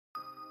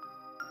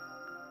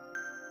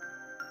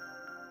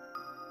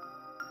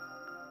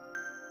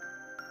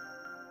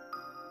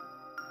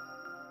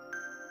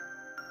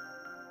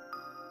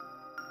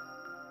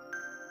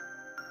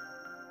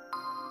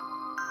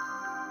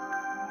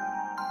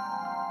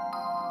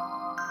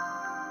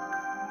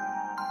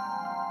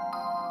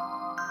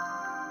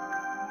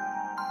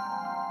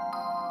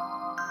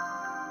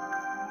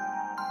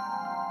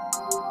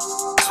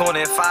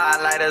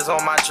25 lighters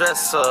on my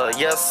dresser,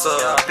 yes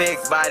sir.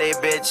 Big body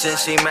bitch and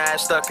she mad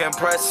stuck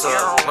impressor.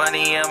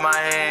 Money in my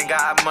hand,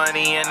 got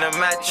money in the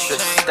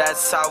mattress.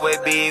 That's how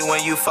it be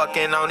when you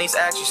fucking on these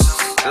actresses.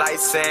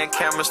 Lights and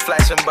cameras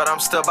flashing, but I'm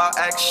still about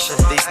action.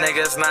 These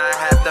niggas not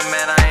half the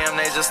man I am,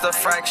 they just a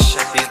fraction.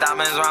 These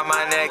diamonds around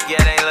my neck,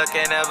 yeah, they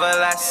looking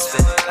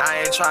everlasting.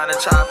 I ain't tryna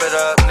chop it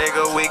up,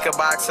 nigga, we can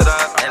box it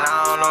up. And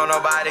I don't know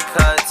nobody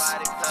cuts,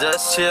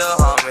 just chill,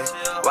 homie,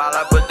 while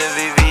I put the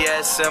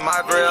VVS in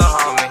my grill,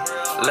 homie.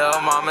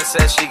 Lil' mama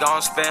said she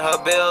gon' spend her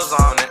bills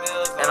on it,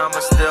 and I'ma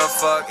still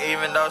fuck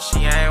even though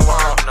she ain't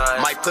want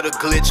nothing. Might put a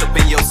glitch up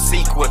in your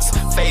sequence,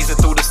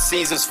 phasing through the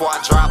seasons before I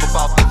drive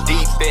about the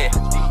deep end.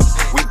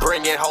 We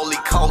bringin' Holy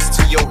Coast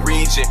to your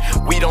region.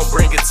 We don't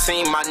bring a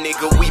team, my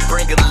nigga, we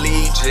bring a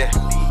legion.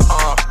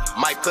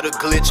 Might put a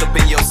glitch up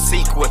in your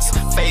sequence,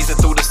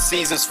 phasing through the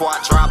seasons before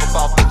I drive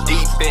about the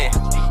deep end.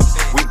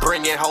 We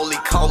bringin' Holy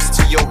Coast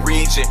to your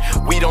region.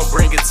 We don't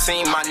bring a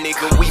team, my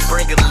nigga, we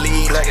bring a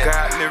legion. Black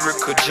eyed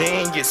lyrical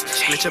genius,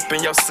 glitch up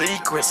in your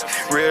sequence.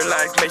 Real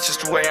life makes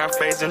the way I'm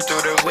phasing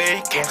through the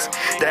weekends.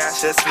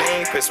 Dash at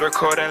Sleeme,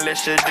 recording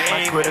list your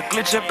demons. Put a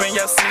glitch up in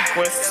your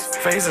sequence,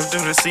 phasing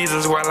through the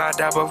seasons while I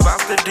dive off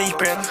the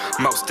deep end.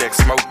 Most X,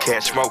 smoke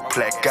cash, smoke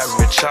plaque,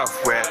 government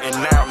software. And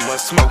now I'm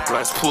smoke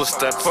blunts, pull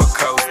stuff for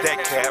codes,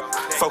 that cap.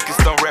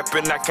 Focused on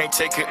rapping, I can't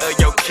take it of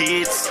your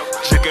kids.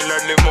 JiGGa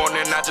early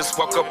morning, I just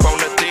woke up on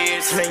the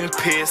dish. Clean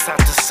piss out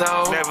the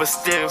soul, never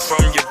steal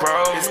from your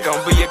bro. It's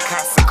gonna be a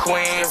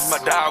consequence, my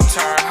dog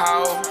turned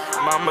hoe.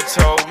 Mama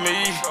told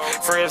me,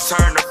 friends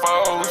turn to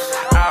foes.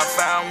 I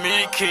found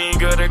me king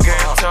of the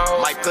ghetto.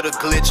 Might put a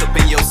glitch up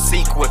in your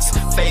sequence,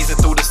 phasing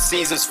through the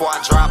seasons before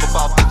I drive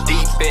about the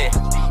deep end.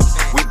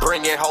 We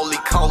bringin' Holy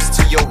Coast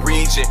to your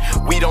region.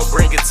 We don't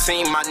bring a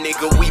team, my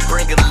nigga, we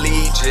bring a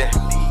legion.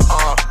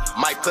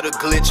 Might put a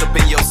glitch up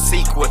in your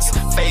sequence,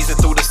 phasing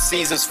through the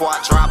seasons before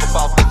I drive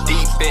about the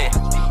deep end.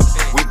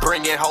 We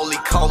bringin' Holy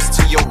Coast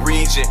to your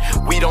region.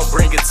 We don't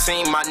bring a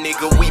team, my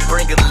nigga, we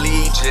bring a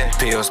legion.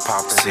 Pills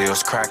poppin',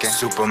 seals crackin',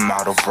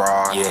 supermodel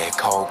bra, yeah,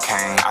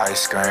 cocaine,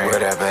 ice cream,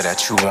 whatever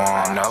that you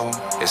want. I know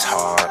it's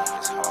hard,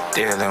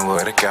 dealing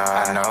with a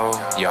guy. I know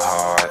you're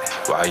hard,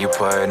 while you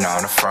putting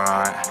on the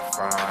front.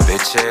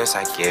 Bitches,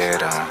 I get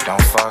them,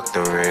 don't fuck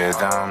the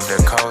rhythm,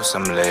 the coast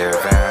I'm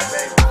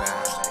living.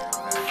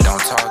 Don't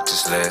talk,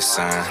 just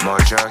listen. More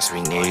drugs,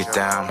 we need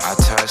them. I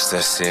touch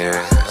the ceiling.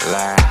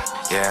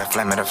 Yeah,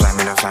 flame it up, flame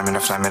it up, flame it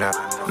up, flame it up.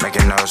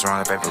 Making nose roll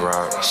the paper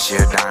roll. She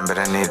a dime, but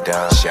I need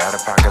that. She out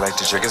of pocket like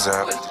the JiGGa's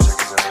up.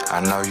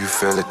 I know you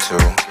feel it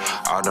too.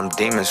 All them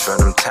demons for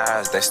them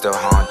ties, they still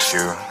haunt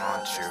you.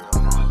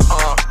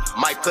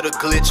 Might put a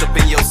glitch up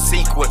in your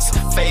sequence,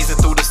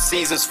 phasing through the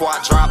seasons before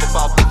I drive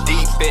about the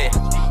deep end.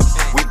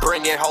 We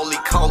bringin' Holy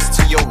Coast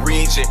to your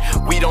region.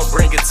 We don't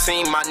bring a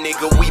team, my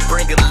nigga, we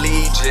bring a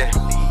legion.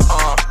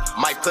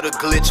 Might put a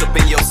glitch up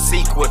in your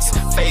sequence,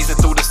 phasing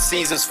through the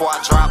seasons before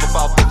I drive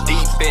about the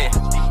deep end.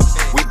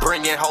 We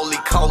bringin' Holy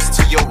Coast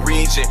to your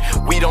region.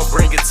 We don't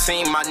bring a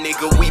team, my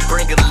nigga, we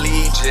bring a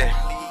legion.